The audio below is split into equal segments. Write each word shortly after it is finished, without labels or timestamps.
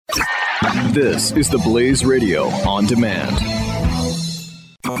This is the Blaze Radio on demand.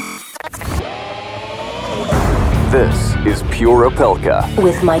 This is Pure Opelka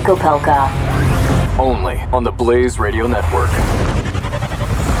with Mike Opelka. Only on the Blaze Radio Network.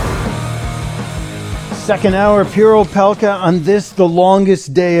 Second hour, Pure Opelka on this, the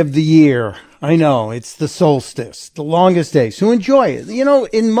longest day of the year. I know, it's the solstice, the longest day. So enjoy it. You know,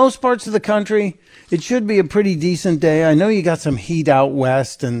 in most parts of the country, it should be a pretty decent day. I know you got some heat out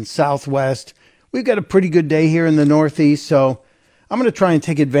west and southwest. We've got a pretty good day here in the Northeast, so I'm going to try and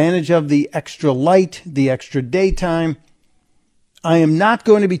take advantage of the extra light, the extra daytime. I am not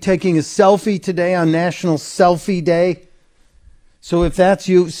going to be taking a selfie today on National Selfie Day. So if that's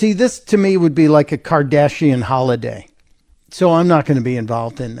you, see, this to me would be like a Kardashian holiday. So I'm not going to be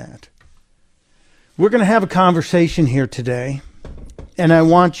involved in that. We're going to have a conversation here today, and I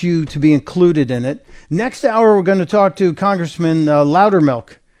want you to be included in it. Next hour, we're going to talk to Congressman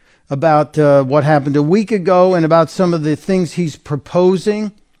Loudermilk about what happened a week ago and about some of the things he's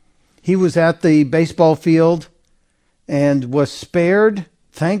proposing. He was at the baseball field and was spared,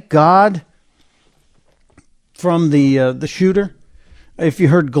 thank God, from the shooter. If you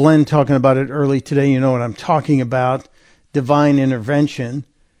heard Glenn talking about it early today, you know what I'm talking about, divine intervention.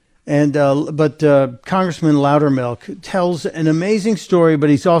 And but Congressman Loudermilk tells an amazing story, but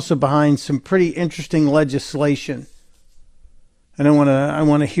he's also behind some pretty interesting legislation. And I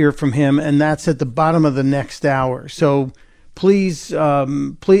want to hear from him, and that's at the bottom of the next hour. So please,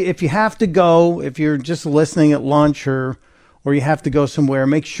 if you have to go, if you're just listening at lunch or you have to go somewhere,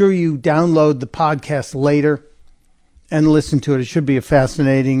 make sure you download the podcast later and listen to it. It should be a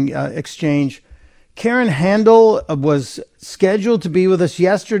fascinating exchange. Karen Handel was scheduled to be with us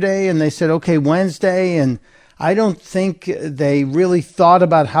yesterday, and they said, okay, Wednesday, and I don't think they really thought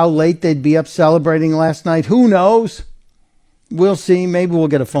about how late they'd be up celebrating last night. Who knows? We'll see. Maybe we'll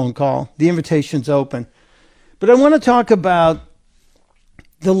get a phone call. The invitation's open. But I want to talk about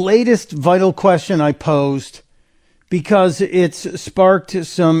the latest vital question I posed because it's sparked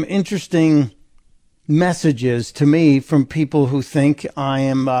some interesting messages to me from people who think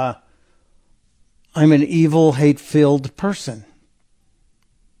I'm an evil, hate-filled person.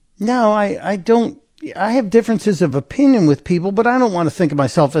 No, I don't. I have differences of opinion with people, but I don't want to think of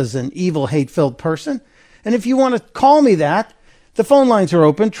myself as an evil, hate-filled person. And if you want to call me that, the phone lines are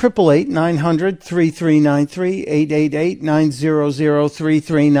open, 888-900-3393,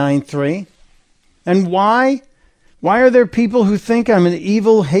 888-900-3393. And why? Why are there people who think I'm an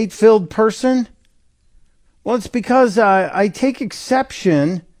evil, hate-filled person? Well, it's because I take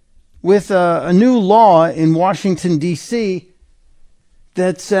exception with a new law in Washington, D.C.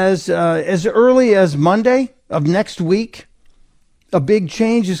 that says as early as Monday of next week, a big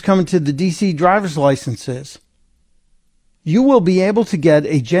change is coming to the D.C. driver's licenses. You will be able to get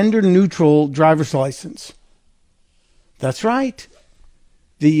a gender-neutral driver's license. That's right.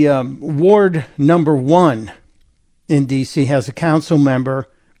 The Ward number 1 in D.C. has a council member,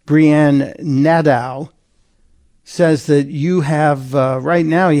 Brianne Nadeau, says that you have, right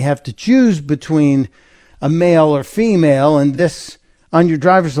now, you have to choose between a male or female and this on your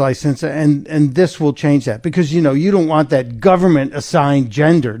driver's license, and this will change that. Because, you know, you don't want that government-assigned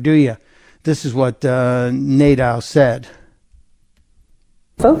gender, do you? This is what Nadeau said.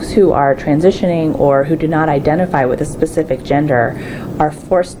 Folks who are transitioning or who do not identify with a specific gender are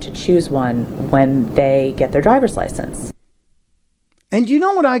forced to choose one when they get their driver's license. And you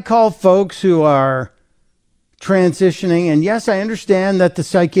know what I call folks who are transitioning? And yes, I understand that the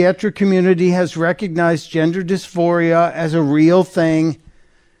psychiatric community has recognized gender dysphoria as a real thing.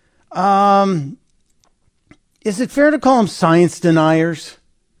 Is it fair to call them science deniers?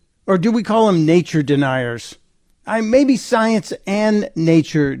 Or do we call them nature deniers? Maybe science and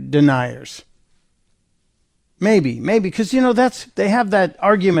nature deniers. Maybe, because, you know, they have that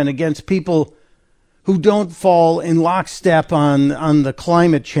argument against people who don't fall in lockstep on the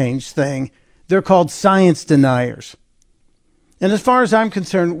climate change thing. They're called science deniers. And as far as I'm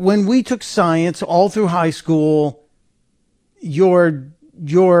concerned, when we took science all through high school, your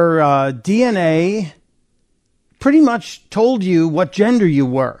DNA pretty much told you what gender you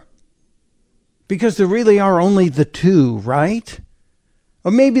were. Because there really are only the two, right?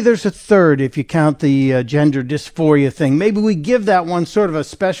 Or maybe there's a third if you count the gender dysphoria thing. Maybe we give that one sort of a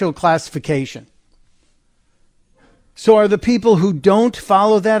special classification. So are the people who don't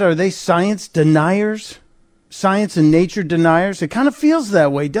follow that, are they science deniers? Science and nature deniers? It kind of feels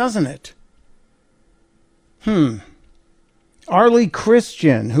that way, doesn't it? Arlie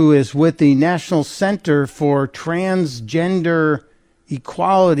Christian, who is with the National Center for Transgender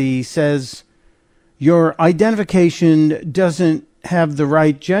Equality, says your identification doesn't have the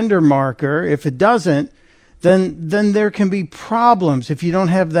right gender marker, if it doesn't, then there can be problems if you don't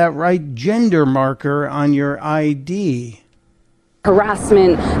have that right gender marker on your ID.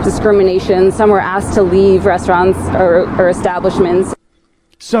 Harassment, discrimination. Some were asked to leave restaurants or establishments.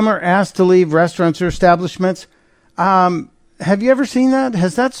 Some are asked to leave restaurants or establishments. Have you ever seen that?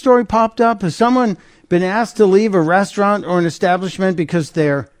 Has that story popped up? Has someone been asked to leave a restaurant or an establishment because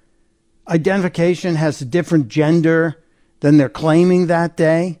their identification has a different gender than they're claiming that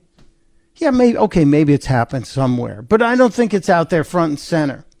day? Yeah, maybe it's happened somewhere, but I don't think it's out there front and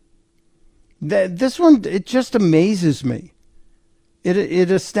center. This one, it just amazes me. It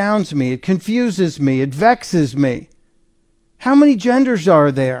astounds me. It confuses me. It vexes me. How many genders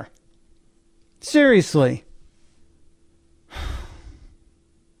are there? Seriously.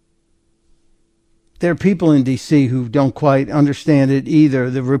 There are people in D.C. who don't quite understand it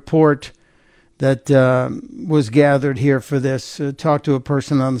either. The report that was gathered here for this talked to a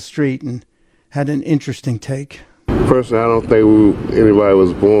person on the street and had an interesting take. Personally, I don't think anybody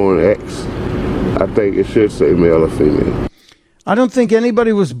was born X. I think it should say male or female. I don't think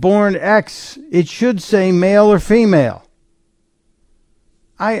anybody was born X. It should say male or female.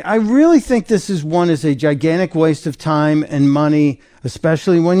 I really think this is a gigantic waste of time and money,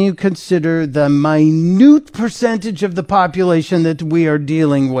 especially when you consider the minute percentage of the population that we are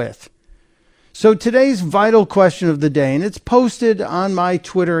dealing with. So today's vital question of the day, and it's posted on my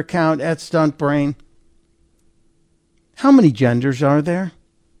Twitter account at StuntBrain. How many genders are there?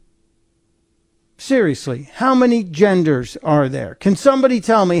 Seriously, how many genders are there? Can somebody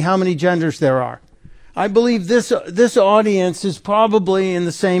tell me how many genders there are? I believe this audience is probably in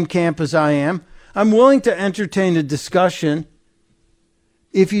the same camp as I am. I'm willing to entertain a discussion.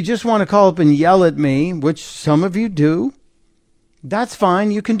 If you just want to call up and yell at me, which some of you do, that's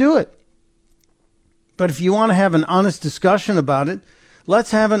fine. You can do it. But if you want to have an honest discussion about it,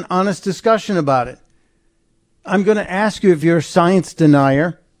 let's have an honest discussion about it. I'm going to ask you if you're a science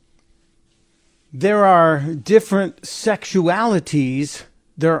denier. There are different sexualities.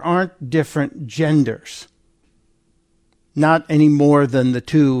 There aren't different genders. Not any more than the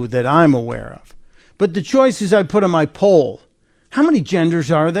two that I'm aware of. But the choices I put on my poll. How many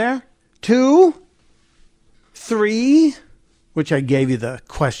genders are there? 2? 3? Which I gave you the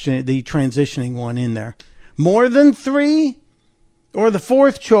question, the transitioning one in there. More than 3? Or the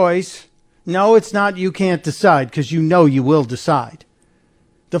fourth choice, no, it's not, you can't decide, because you know you will decide.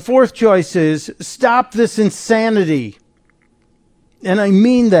 The fourth choice is, stop this insanity. And I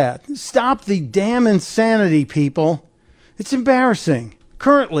mean that. Stop the damn insanity, people. It's embarrassing.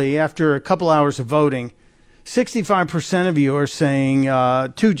 Currently, after a couple hours of voting, 65% of you are saying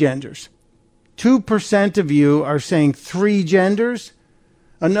 2 genders. 2% of you are saying 3 genders.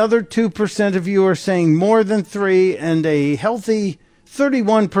 Another 2% of you are saying more than 3. And a healthy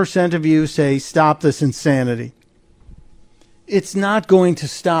 31% of you say stop this insanity. It's not going to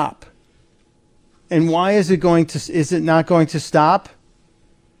stop. And why is it not going to stop?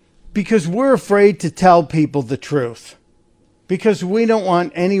 Because we're afraid to tell people the truth. Because we don't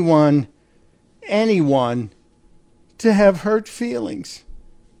want anyone to have hurt feelings.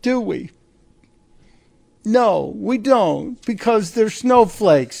 Do we? No, we don't. Because they're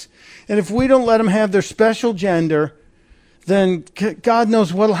snowflakes. And if we don't let them have their special gender, then God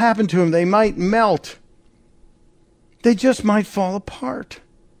knows what'll happen to them. They might melt. They just might fall apart.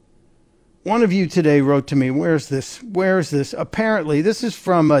 One of you today wrote to me, where is this? Apparently, this is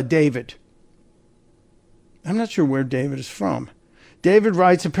from David. I'm not sure where David is from. David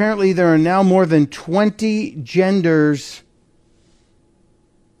writes, apparently there are now more than 20 genders.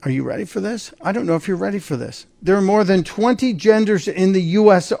 Are you ready for this? I don't know if you're ready for this. There are more than 20 genders in the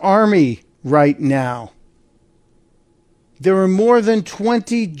U.S. Army right now. There are more than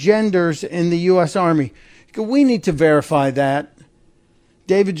 20 genders in the U.S. Army. We need to verify that.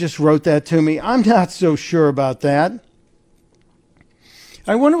 David just wrote that to me. I'm not so sure about that.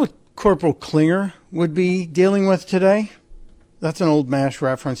 I wonder what Corporal Klinger would be dealing with today. That's an old MASH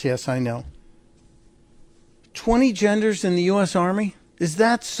reference. Yes, I know. 20 genders in the U.S. Army? Is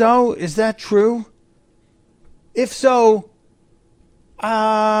that so? Is that true? If so,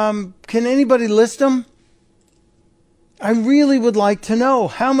 can anybody list them? I really would like to know.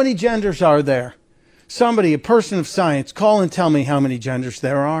 How many genders are there? Somebody, a person of science, call and tell me how many genders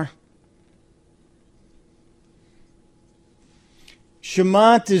there are.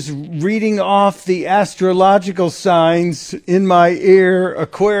 Shamant is reading off the astrological signs in my ear.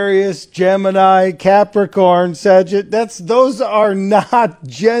 Aquarius, Gemini, Capricorn, Sagittarius. Those are not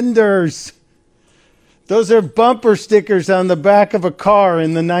genders. Those are bumper stickers on the back of a car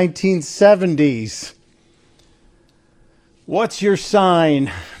in the 1970s. What's your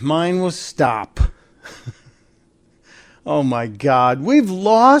sign? Mine was stop. Oh my God. We've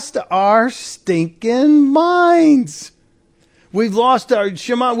lost our stinking minds. We've lost our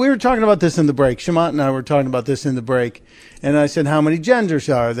Shemant. We were talking about this in the break. Shemant and I were talking about this in the break. And I said, how many genders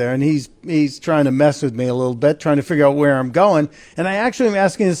are there? And he's trying to mess with me a little bit, trying to figure out where I'm going. And I actually am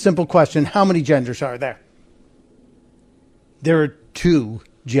asking a simple question. How many genders are there? There are 2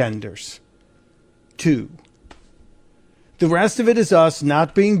 genders. 2. The rest of it is us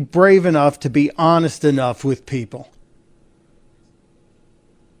not being brave enough to be honest enough with people.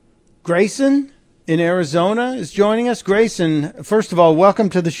 Grayson in Arizona is joining us. Grayson, first of all, welcome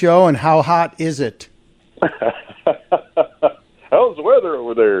to the show, and how hot is it? How's the weather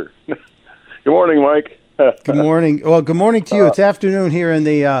over there? Good morning, Mike. Good morning. Well, good morning to you. It's afternoon here in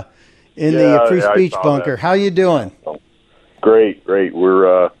the free speech bunker. How you doing? Great.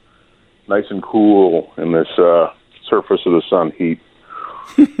 We're nice and cool in this surface of the sun heat.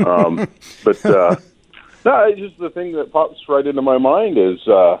 But no, it's just the thing that pops right into my mind is,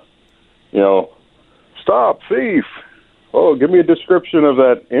 stop, thief. Oh, give me a description of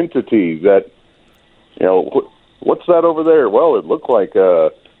that entity. That, what's that over there? Well, it looked like I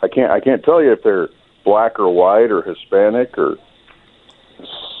can't tell you if they're black or white or Hispanic or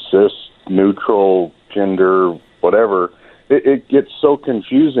cis, neutral, gender, whatever. It gets so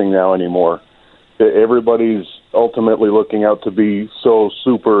confusing now anymore. Everybody's ultimately looking out to be so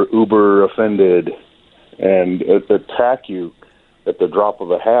super uber offended and attack you at the drop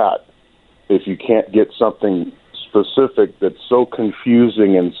of a hat if you can't get something specific that's so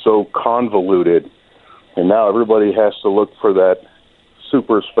confusing and so convoluted. And now everybody has to look for that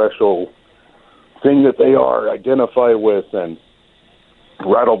super special thing that they identify with and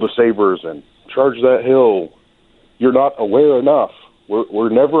rattle the sabers and charge that hill. You're not aware enough. We're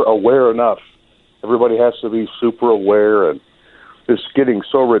never aware enough. Everybody has to be super aware, and it's getting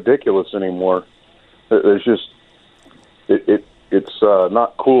so ridiculous anymore. There's just it's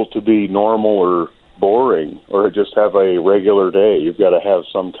not cool to be normal or boring or just have a regular day. You've got to have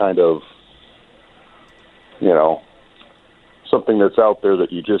some kind of, something that's out there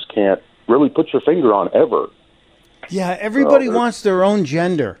that you just can't really put your finger on ever. Yeah, everybody wants their own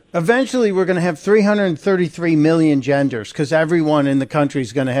gender. Eventually, we're going to have 333 million genders because everyone in the country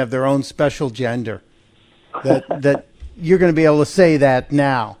is going to have their own special gender. That you're going to be able to say that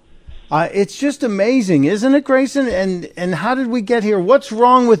now. It's just amazing, isn't it, Grayson? And how did we get here? What's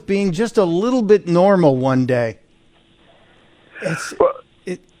wrong with being just a little bit normal one day? It's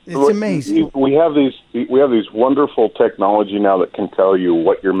amazing. We have these wonderful technology now that can tell you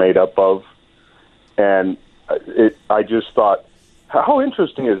what you're made up of, and I just thought, how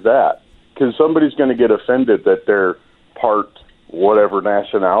interesting is that? Because somebody's going to get offended that they're part whatever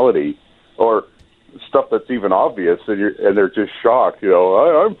nationality or stuff that's even obvious, and they're just shocked.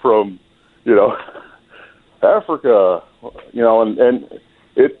 I'm from, Africa, and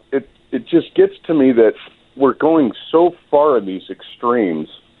it just gets to me that we're going so far in these extremes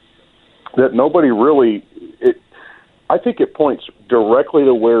that nobody really. I think it points directly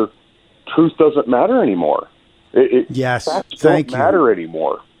to where truth doesn't matter anymore. Yes, facts thank don't you. matter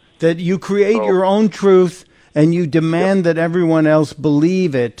anymore. That you create your own truth and you demand that everyone else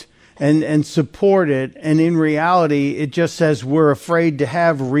believe it and support it. And in reality, it just says we're afraid to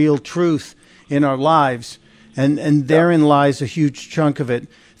have real truth in our lives. And therein lies a huge chunk of it.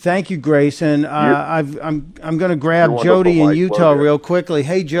 Thank you, Grace. And I'm going to grab Jody in Utah real quickly.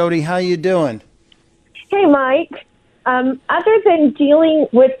 Hey, Jody, how you doing? Hey, Mike. Other than dealing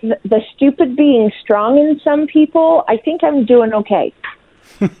with the stupid being strong in some people, I think I'm doing okay.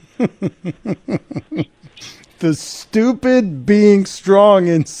 The stupid being strong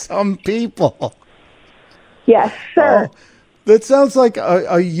in some people. Yes, sir. Oh, that sounds like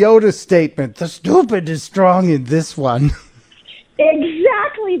a Yoda statement. The stupid is strong in this one.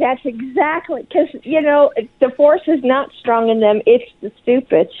 Exactly. That's exactly. Because, the force is not strong in them. It's the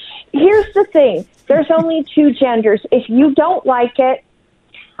stupid. Here's the thing. There's only 2 genders. If you don't like it,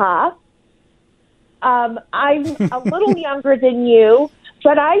 tough. I'm a little younger than you,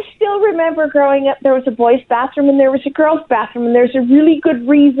 but I still remember growing up, there was a boys' bathroom and there was a girls' bathroom, and there's a really good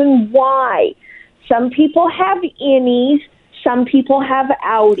reason why. Some people have innies, some people have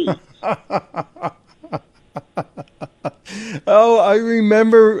outies. Oh, I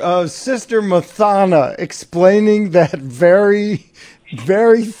remember Sister Mathana explaining that very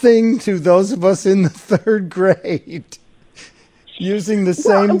thing to those of us in the 3rd grade, using the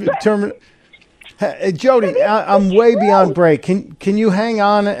same term. Jody, I'm way beyond break. Can you hang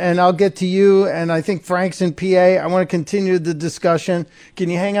on and I'll get to you? And I think Frank's in PA. I want to continue the discussion. Can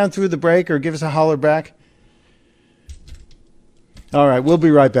you hang on through the break or give us a holler back? All right, we'll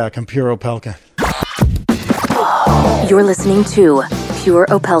be right back on Pure Opelka. You're listening to Pure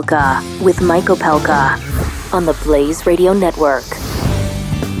Opelka with Mike Opelka on the Blaze Radio Network.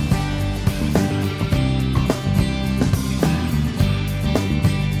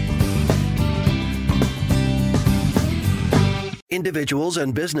 Individuals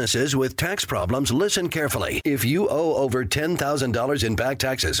and businesses with tax problems, listen carefully. If you owe over $10,000 in back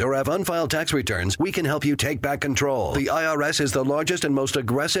taxes or have unfiled tax returns, we can help you take back control. The IRS is the largest and most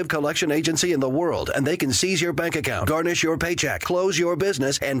aggressive collection agency in the world, and they can seize your bank account, garnish your paycheck, close your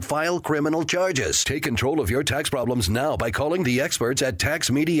business, and file criminal charges. Take control of your tax problems now by calling the experts at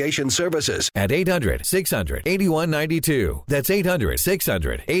Tax Mediation Services at 800-600-8192. That's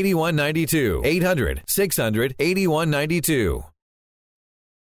 800-600-8192. 800-600-8192.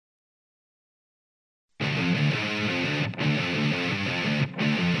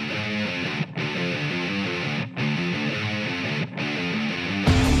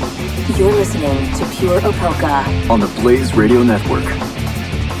 You're listening to Pure Opelka on the Blaze Radio Network.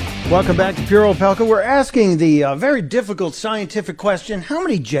 Welcome back to Pure Opelka. We're asking the very difficult scientific question, how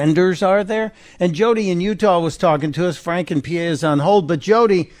many genders are there? And Jody in Utah was talking to us. Frank in PA is on hold. But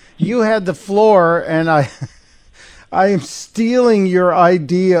Jody, you had the floor, and I am stealing your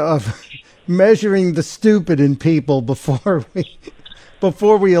idea of measuring the stupid in people before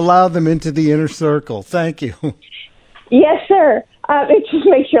we allow them into the inner circle. Thank you. Yes, sir. It just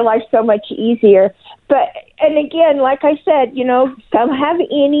makes your life so much easier. But, and again, like I said, some have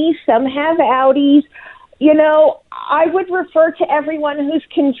innies, some have outies. I would refer to everyone who's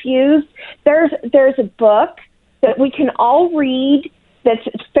confused. There's a book that we can all read that's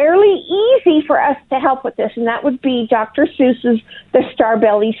fairly easy for us to help with this, and that would be Dr. Seuss's The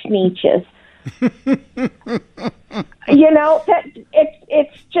Starbelly Sneetches. That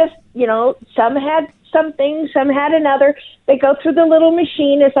it's just, some had something, some had another. They go through the little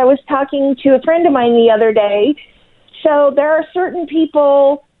machine, as I was talking to a friend of mine the other day. So there are certain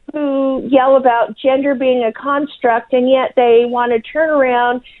people who yell about gender being a construct, and yet they want to turn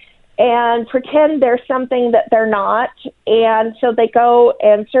around and pretend they're something that they're not. And so they go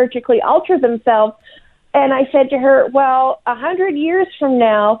and surgically alter themselves. And I said to her, well, 100 years from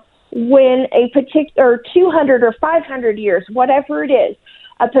now, when a particular, 200 or 500 years, whatever it is,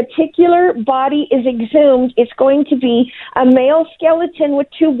 a particular body is exhumed, it's going to be a male skeleton with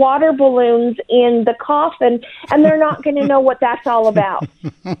 2 water balloons in the coffin, and they're not going to know what that's all about.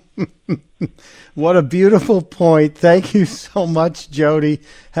 What a beautiful point. Thank you so much, Jody.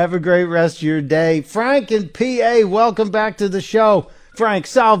 Have a great rest of your day. Frank in PA, welcome back to the show. Frank,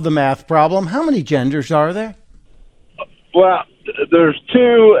 solve the math problem. How many genders are there? Well, there's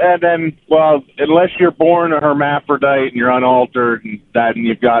 2, and then, unless you're born a hermaphrodite and you're unaltered and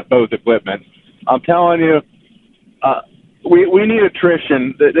you've got both equipment, I'm telling you, we need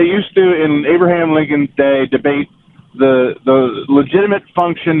attrition. They used to, in Abraham Lincoln's day, debate the legitimate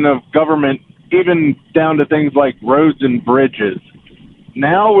function of government, even down to things like roads and bridges.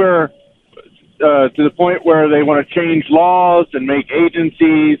 Now we're to the point where they want to change laws and make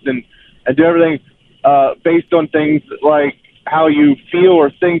agencies and do everything based on things like how you feel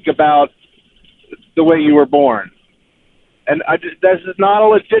or think about the way you were born. And this is not a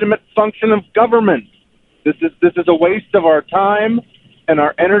legitimate function of government. This is a waste of our time and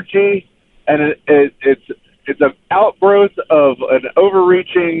our energy, and it's an outgrowth of an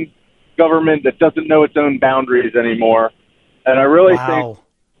overreaching government that doesn't know its own boundaries anymore. And I really think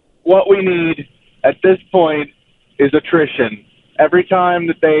what we need at this point is attrition. Every time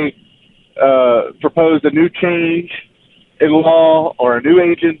that they propose a new change in law or a new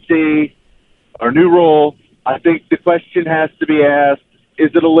agency or a new rule, I think the question has to be asked,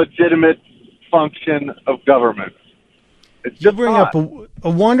 is it a legitimate function of government? You bring up a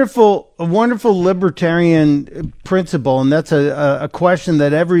wonderful libertarian principle, and that's a question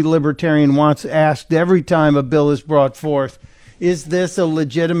that every libertarian wants asked every time a bill is brought forth. Is this a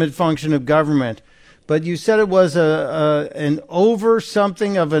legitimate function of government? But you said it was an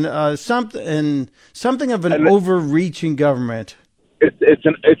overreaching government. It's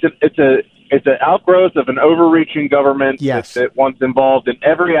an outgrowth of an overreaching government. Yes. that once involved in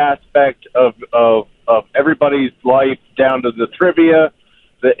every aspect of everybody's life, down to the trivia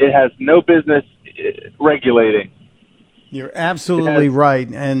that it has no business regulating. You're absolutely right,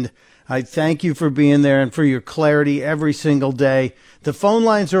 and I thank you for being there and for your clarity every single day. The phone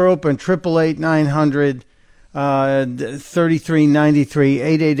lines are open, 888-900-3393,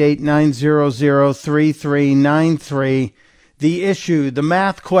 888-900-3393. The issue, the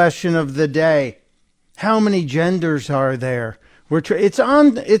math question of the day, how many genders are there? It's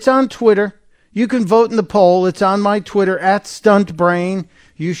on Twitter. You can vote in the poll. It's on my Twitter, @StuntBrain.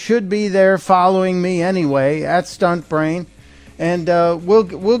 You should be there following me anyway, @StuntBrain. And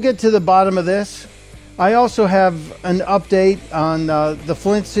we'll get to the bottom of this. I also have an update on the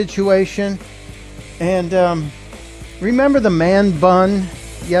Flint situation. And remember the man bun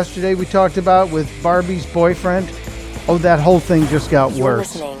yesterday we talked about with Barbie's boyfriend? Oh, that whole thing just got You're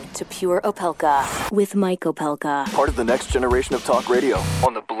worse. listening to Pure Opelka with Mike Opelka. Part of the next generation of talk radio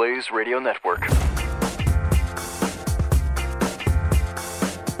on the Blaze Radio Network.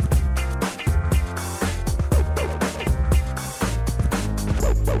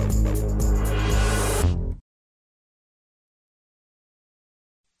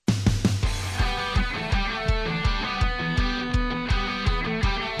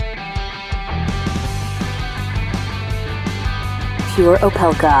 Pure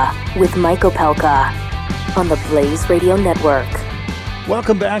Opelka with Mike Opelka on the Blaze Radio Network.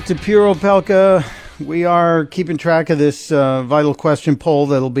 Welcome back to Pure Opelka. We are keeping track of this vital question poll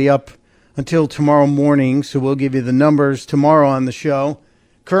that'll be up until tomorrow morning, so we'll give you the numbers tomorrow on the show.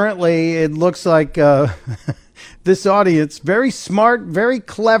 Currently, it looks like this audience, very smart, very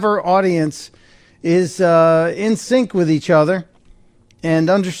clever audience, is in sync with each other and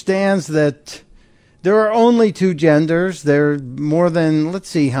understands that there are only two genders. There are more than, let's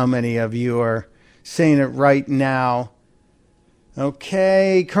see how many of you are saying it right now.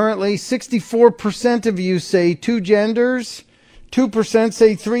 Okay, currently 64% of you say two genders, 2%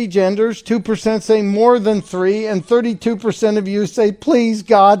 say three genders, 2% say more than three, and 32% of you say, please,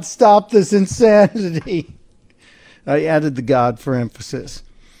 God, stop this insanity. I added the God for emphasis.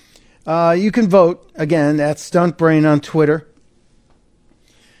 You can vote, again, at StuntBrain on Twitter.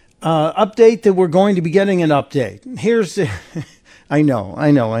 Update that we're going to be getting an update. Here's, I know.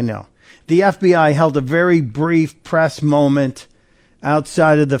 The FBI held a very brief press moment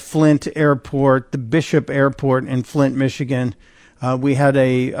outside of the Flint airport, the Bishop Airport in Flint, Michigan. We had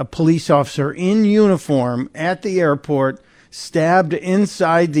a police officer in uniform at the airport stabbed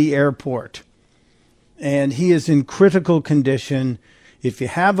inside the airport. And he is in critical condition. If you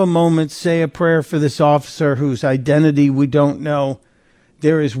have a moment, say a prayer for this officer whose identity we don't know.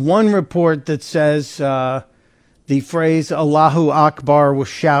 There is one report that says the phrase Allahu Akbar was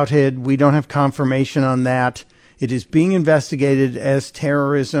shouted. We don't have confirmation on that. It is being investigated as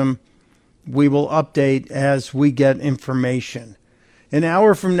terrorism. We will update as we get information. An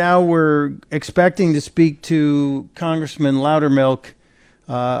hour from now, we're expecting to speak to Congressman Loudermilk,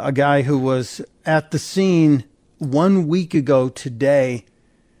 a guy who was at the scene 1 week ago today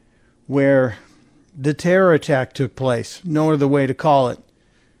where the terror attack took place. No other way to call it.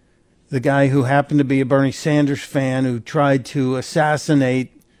 The guy who happened to be a Bernie Sanders fan who tried to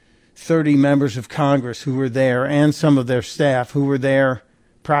assassinate 30 members of Congress who were there and some of their staff who were there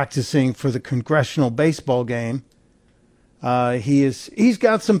practicing for the congressional baseball game. He's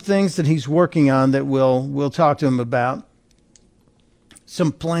got some things that he's working on that we'll talk to him about.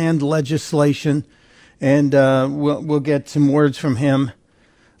 Some planned legislation, and we'll get some words from him.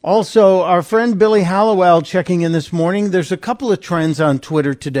 Also, our friend Billy Hallowell checking in this morning. There's a couple of trends on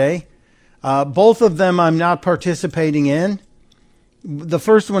Twitter today. Both of them I'm not participating in. The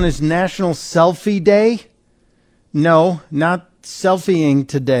first one is National Selfie Day. No, not selfieing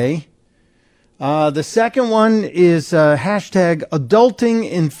today. The second one is hashtag adulting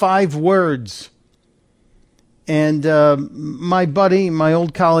in 5 words. And my buddy, my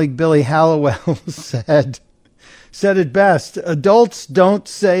old colleague Billy Hallowell said it best. Adults don't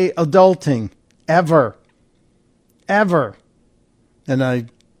say adulting. Ever. Ever. And I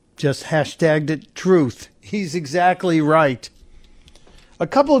just hashtagged it truth. He's exactly right. A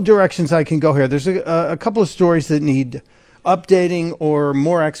couple of directions I can go here. There's a couple of stories that need updating or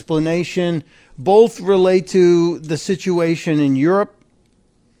more explanation. Both relate to the situation in Europe.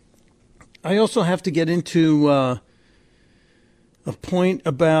 I also have to get into a point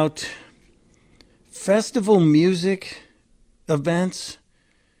about festival music events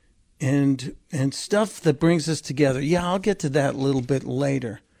and stuff that brings us together. Yeah, I'll get to that a little bit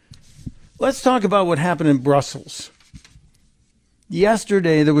later. Let's talk about what happened in Brussels.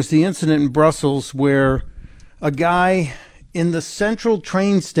 Yesterday, there was the incident in Brussels where a guy in the central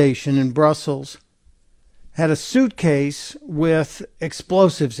train station in Brussels had a suitcase with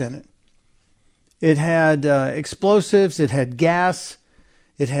explosives in it. It had explosives, it had gas,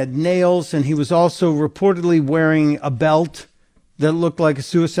 it had nails, and he was also reportedly wearing a belt that looked like a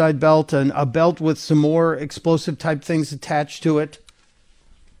suicide belt, and a belt with some more explosive type things attached to it.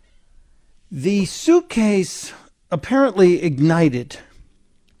 The suitcase apparently ignited.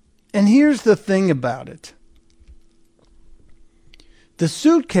 And here's the thing about it. The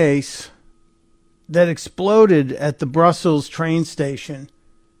suitcase that exploded at the Brussels train station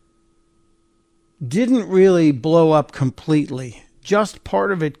didn't really blow up completely. Just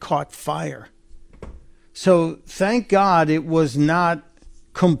part of it caught fire. So thank God it was not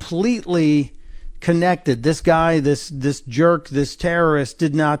completely connected. This guy, this jerk, this terrorist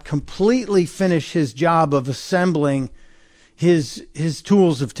did not completely finish his job of assembling his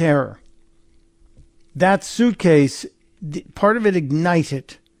tools of terror. That suitcase, part of it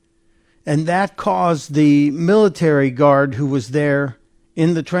ignited, and that caused the military guard who was there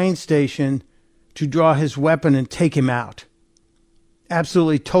in the train station to draw his weapon and take him out.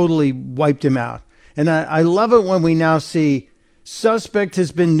 Absolutely, totally wiped him out. And I love it when we now see suspect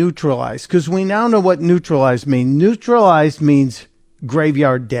has been neutralized, because we now know what neutralized means. Neutralized means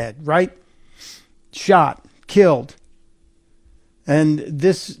graveyard dead, right? Shot, killed. And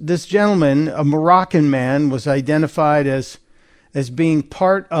this gentleman, a Moroccan man, was identified as being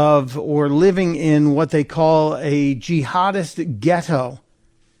part of or living in what they call a jihadist ghetto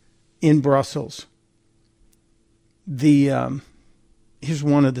in Brussels. Here's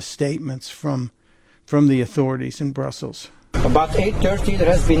one of the statements from the authorities in Brussels. About 8:30, there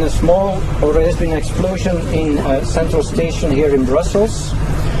has been an explosion in Central Station here in Brussels.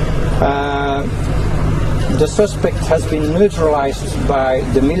 The suspect has been neutralized by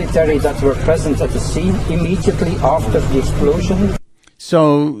the military that were present at the scene immediately after the explosion.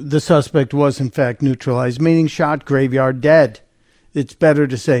 So the suspect was in fact neutralized, meaning shot, graveyard, dead. It's better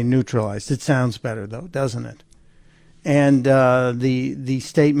to say neutralized. It sounds better though, doesn't it? And the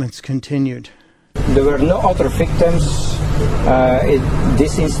statements continued. There were no other victims.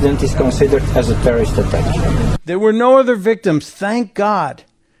 This incident is considered as a terrorist attack. There were no other victims, thank God.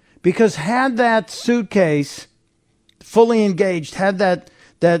 Because had that suitcase fully engaged, had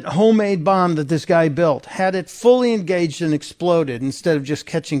that homemade bomb that this guy built, had it fully engaged and exploded instead of just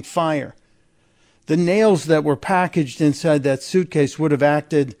catching fire, the nails that were packaged inside that suitcase would have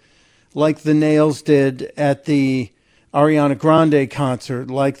acted like the nails did at the Ariana Grande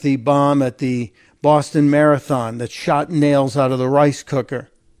concert, like the bomb at the Boston Marathon that shot nails out of the rice cooker.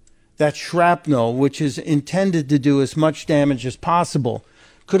 That shrapnel, which is intended to do as much damage as possible,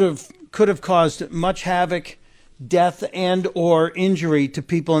 could have caused much havoc, death, and or injury to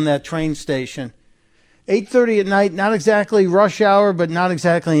people in that train station. 8:30 at night, not exactly rush hour, but not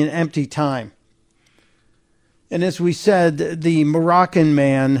exactly an empty time. And as we said, the Moroccan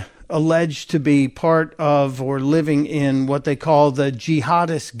man alleged to be part of or living in what they call the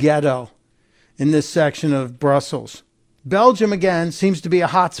jihadist ghetto in this section of Brussels. Belgium, again, seems to be a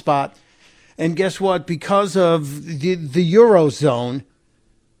hot spot. And guess what? Because of the Eurozone,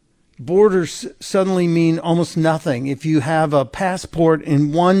 borders suddenly mean almost nothing. If you have a passport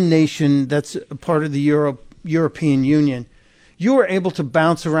in one nation that's a part of the European Union, you are able to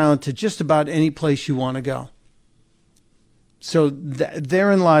bounce around to just about any place you want to go. So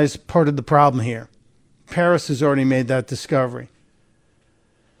therein lies part of the problem here. Paris has already made that discovery.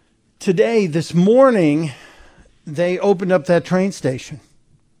 Today, this morning, they opened up that train station.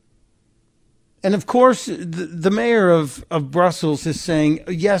 And of course, the mayor of Brussels is saying,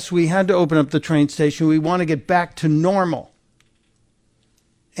 yes, we had to open up the train station. We want to get back to normal.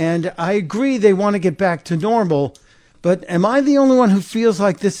 And I agree they want to get back to normal. But am I the only one who feels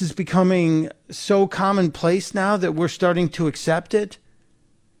like this is becoming so commonplace now that we're starting to accept it?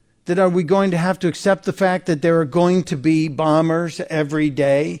 That are we going to have to accept the fact that there are going to be bombers every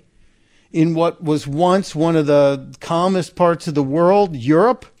day in what was once one of the calmest parts of the world,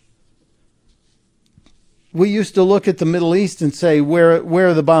 Europe? We used to look at the Middle East and say, where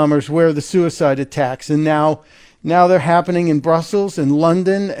are the bombers? Where are the suicide attacks? And now they're happening in Brussels and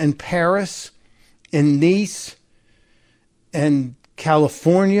London and Paris and Nice and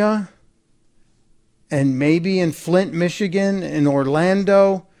California and maybe in Flint, Michigan, and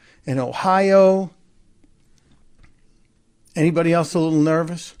Orlando and Ohio. Anybody else a little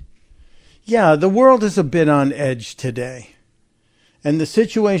nervous? Yeah, the world is a bit on edge today. And the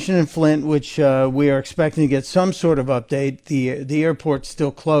situation in Flint, which we are expecting to get some sort of update, the airport's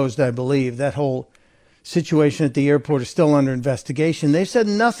still closed, I believe. That whole situation at the airport is still under investigation. They've said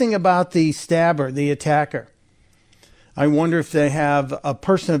nothing about the stabber, the attacker. I wonder if they have a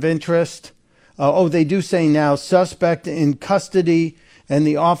person of interest. They do say now suspect in custody, and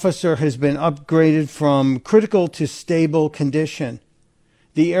the officer has been upgraded from critical to stable condition.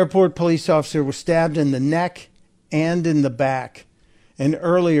 The airport police officer was stabbed in the neck and in the back, and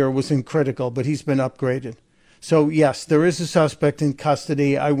earlier was in critical, but he's been upgraded. So yes, there is a suspect in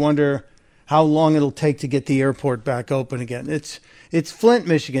custody. I wonder how long it'll take to get the airport back open again. It's Flint,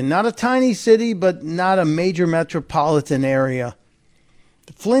 Michigan, not a tiny city, but not a major metropolitan area.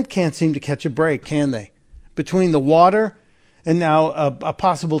 Flint can't seem to catch a break, can they? Between the water and now a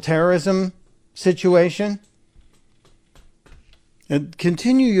possible terrorism situation. And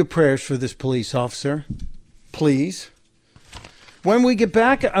continue your prayers for this police officer, please. When we get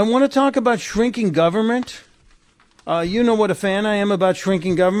back, I want to talk about shrinking government. You know what a fan I am about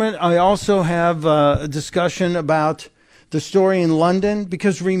shrinking government. I also have a discussion about the story in London,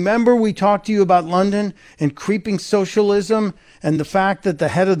 because remember we talked to you about London and creeping socialism and the fact that the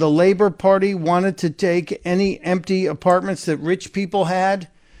head of the Labour Party wanted to take any empty apartments that rich people had,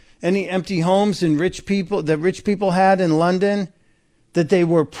 any empty homes that rich people had in London, that they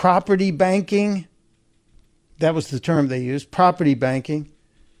were property banking. That was the term they used, property banking.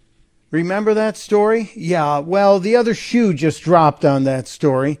 Remember that story? Yeah, well, the other shoe just dropped on that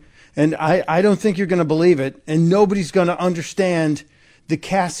story. And I don't think you're going to believe it. And nobody's going to understand the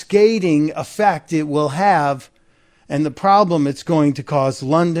cascading effect it will have and the problem it's going to cause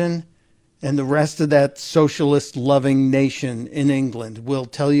London and the rest of that socialist-loving nation in England. We'll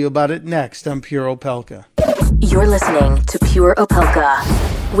tell you about it next on Pure Opelka. You're listening to Pure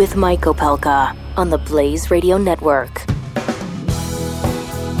Opelka with Mike Opelka on the Blaze Radio Network.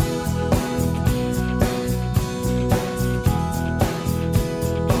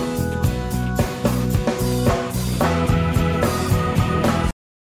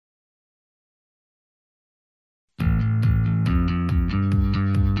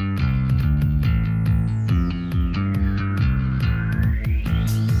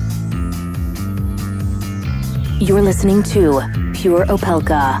 You're listening to Pure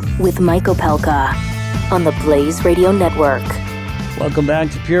Opelka with Mike Opelka on the Blaze Radio Network. Welcome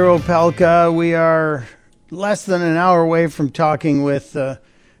back to Pure Opelka. We are less than an hour away from talking with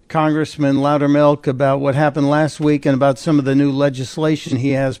Congressman Loudermilk about what happened last week and about some of the new legislation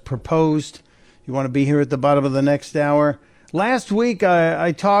he has proposed. You want to be here at the bottom of the next hour. Last week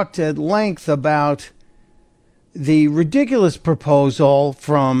I talked at length about the ridiculous proposal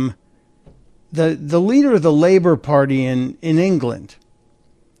from the leader of the Labour Party in England,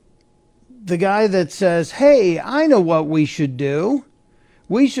 the guy that says, hey, I know what we should do.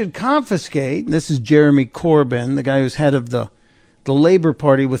 We should confiscate. This is Jeremy Corbyn, the guy who's head of the Labour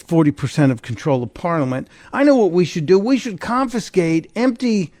Party with 40% of control of Parliament. I know what we should do. We should confiscate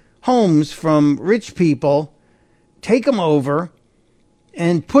empty homes from rich people, take them over,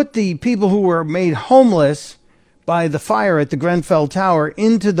 and put the people who were made homeless by the fire at the Grenfell Tower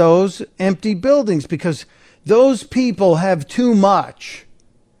into those empty buildings, because those people have too much.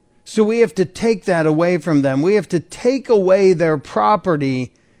 So we have to take that away from them. We have to take away their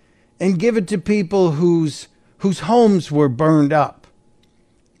property and give it to people whose homes were burned up.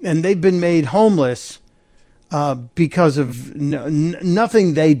 And they've been made homeless because of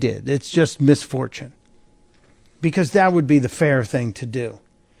nothing they did. It's just misfortune. Because that would be the fair thing to do.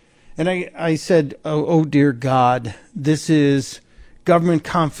 And I said, oh, dear God, this is government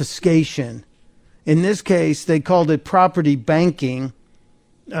confiscation. In this case, they called it property banking.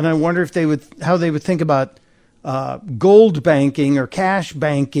 And I wonder if how they would think about gold banking or cash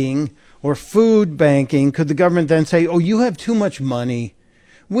banking or food banking. Could the government then say, oh, you have too much money.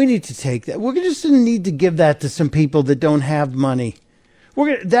 We need to take that. We're just going to need to give that to some people that don't have money.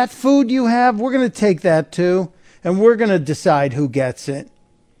 That food you have, we're going to take that too. And we're going to decide who gets it.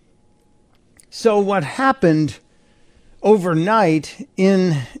 So what happened overnight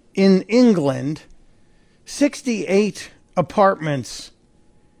in England, 68 apartments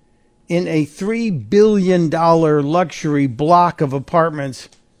in a $3 billion luxury block of apartments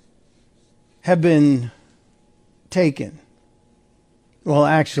have been taken. Well,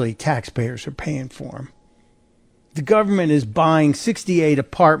 actually, taxpayers are paying for them. The government is buying 68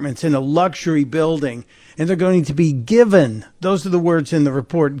 apartments in a luxury building, and they're going to be given, those are the words in the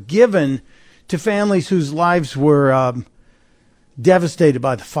report, given to families whose lives were devastated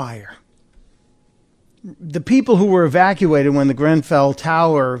by the fire. The people who were evacuated when the Grenfell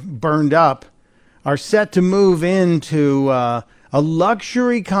Tower burned up are set to move into a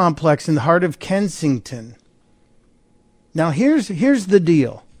luxury complex in the heart of Kensington. Now, here's the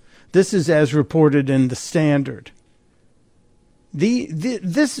deal. This is as reported in the Standard.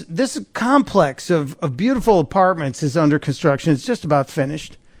 This complex of beautiful apartments is under construction. It's just about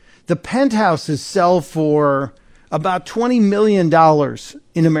finished. The penthouses sell for about $20 million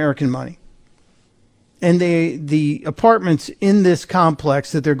in American money. And the apartments in this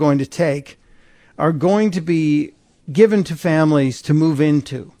complex that they're going to take are going to be given to families to move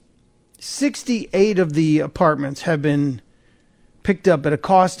into. 68 of the apartments have been picked up at a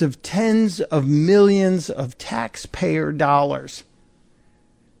cost of tens of millions of taxpayer dollars.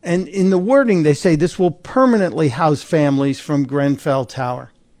 And in the wording, they say this will permanently house families from Grenfell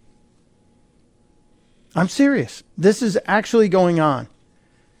Tower. I'm serious. This is actually going on.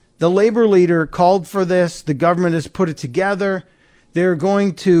 The labor leader called for this. The government has put it together. They're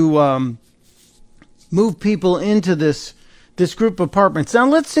going to move people into this group of apartments. Now,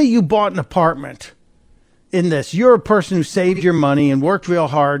 let's say you bought an apartment in this. You're a person who saved your money and worked real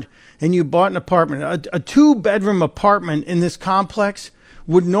hard, and you bought an apartment. A two-bedroom apartment in this complex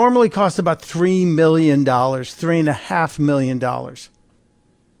would normally cost about $3 million, $3.5 million.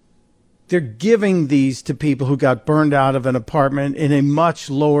 They're giving these to people who got burned out of an apartment in a much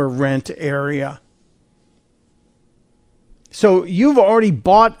lower rent area. So you've already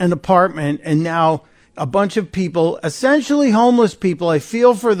bought an apartment, and now a bunch of people, essentially homeless people, I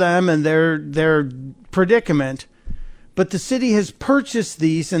feel for them and their predicament, but the city has purchased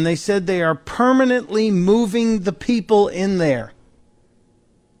these, and they said they are permanently moving the people in there.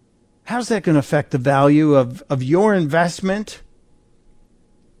 How's that going to affect the value of your investment?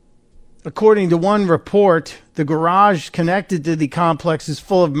 According to one report, the garage connected to the complex is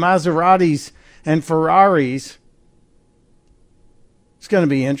full of Maseratis and Ferraris. It's going to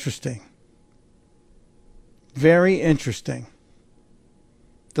be interesting. Very interesting.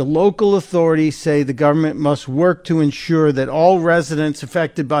 The local authorities say the government must work to ensure that all residents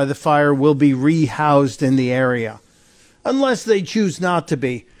affected by the fire will be rehoused in the area, unless they choose not to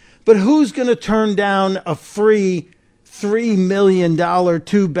be. But who's going to turn down a free $3 million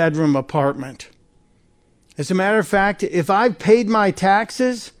two-bedroom apartment? As a matter of fact, if I've paid my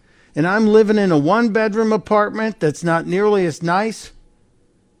taxes and I'm living in a one-bedroom apartment that's not nearly as nice,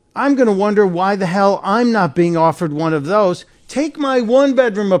 I'm going to wonder why the hell I'm not being offered one of those. Take my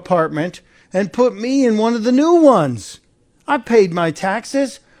one-bedroom apartment and put me in one of the new ones. I paid my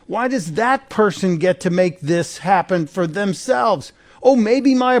taxes. Why does that person get to make this happen for themselves? Oh,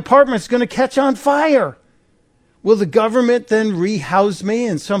 maybe my apartment's going to catch on fire. Will the government then rehouse me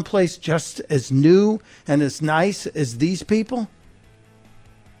in someplace just as new and as nice as these people?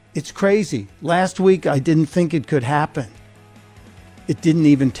 It's crazy. Last week, I didn't think it could happen. It didn't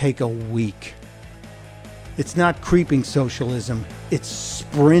even take a week. It's not creeping socialism. It's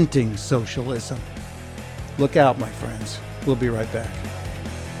sprinting socialism. Look out, my friends. We'll be right back.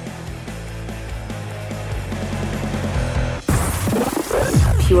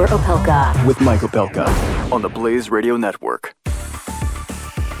 Pure Opelka. With Mike Opelka on the Blaze Radio Network.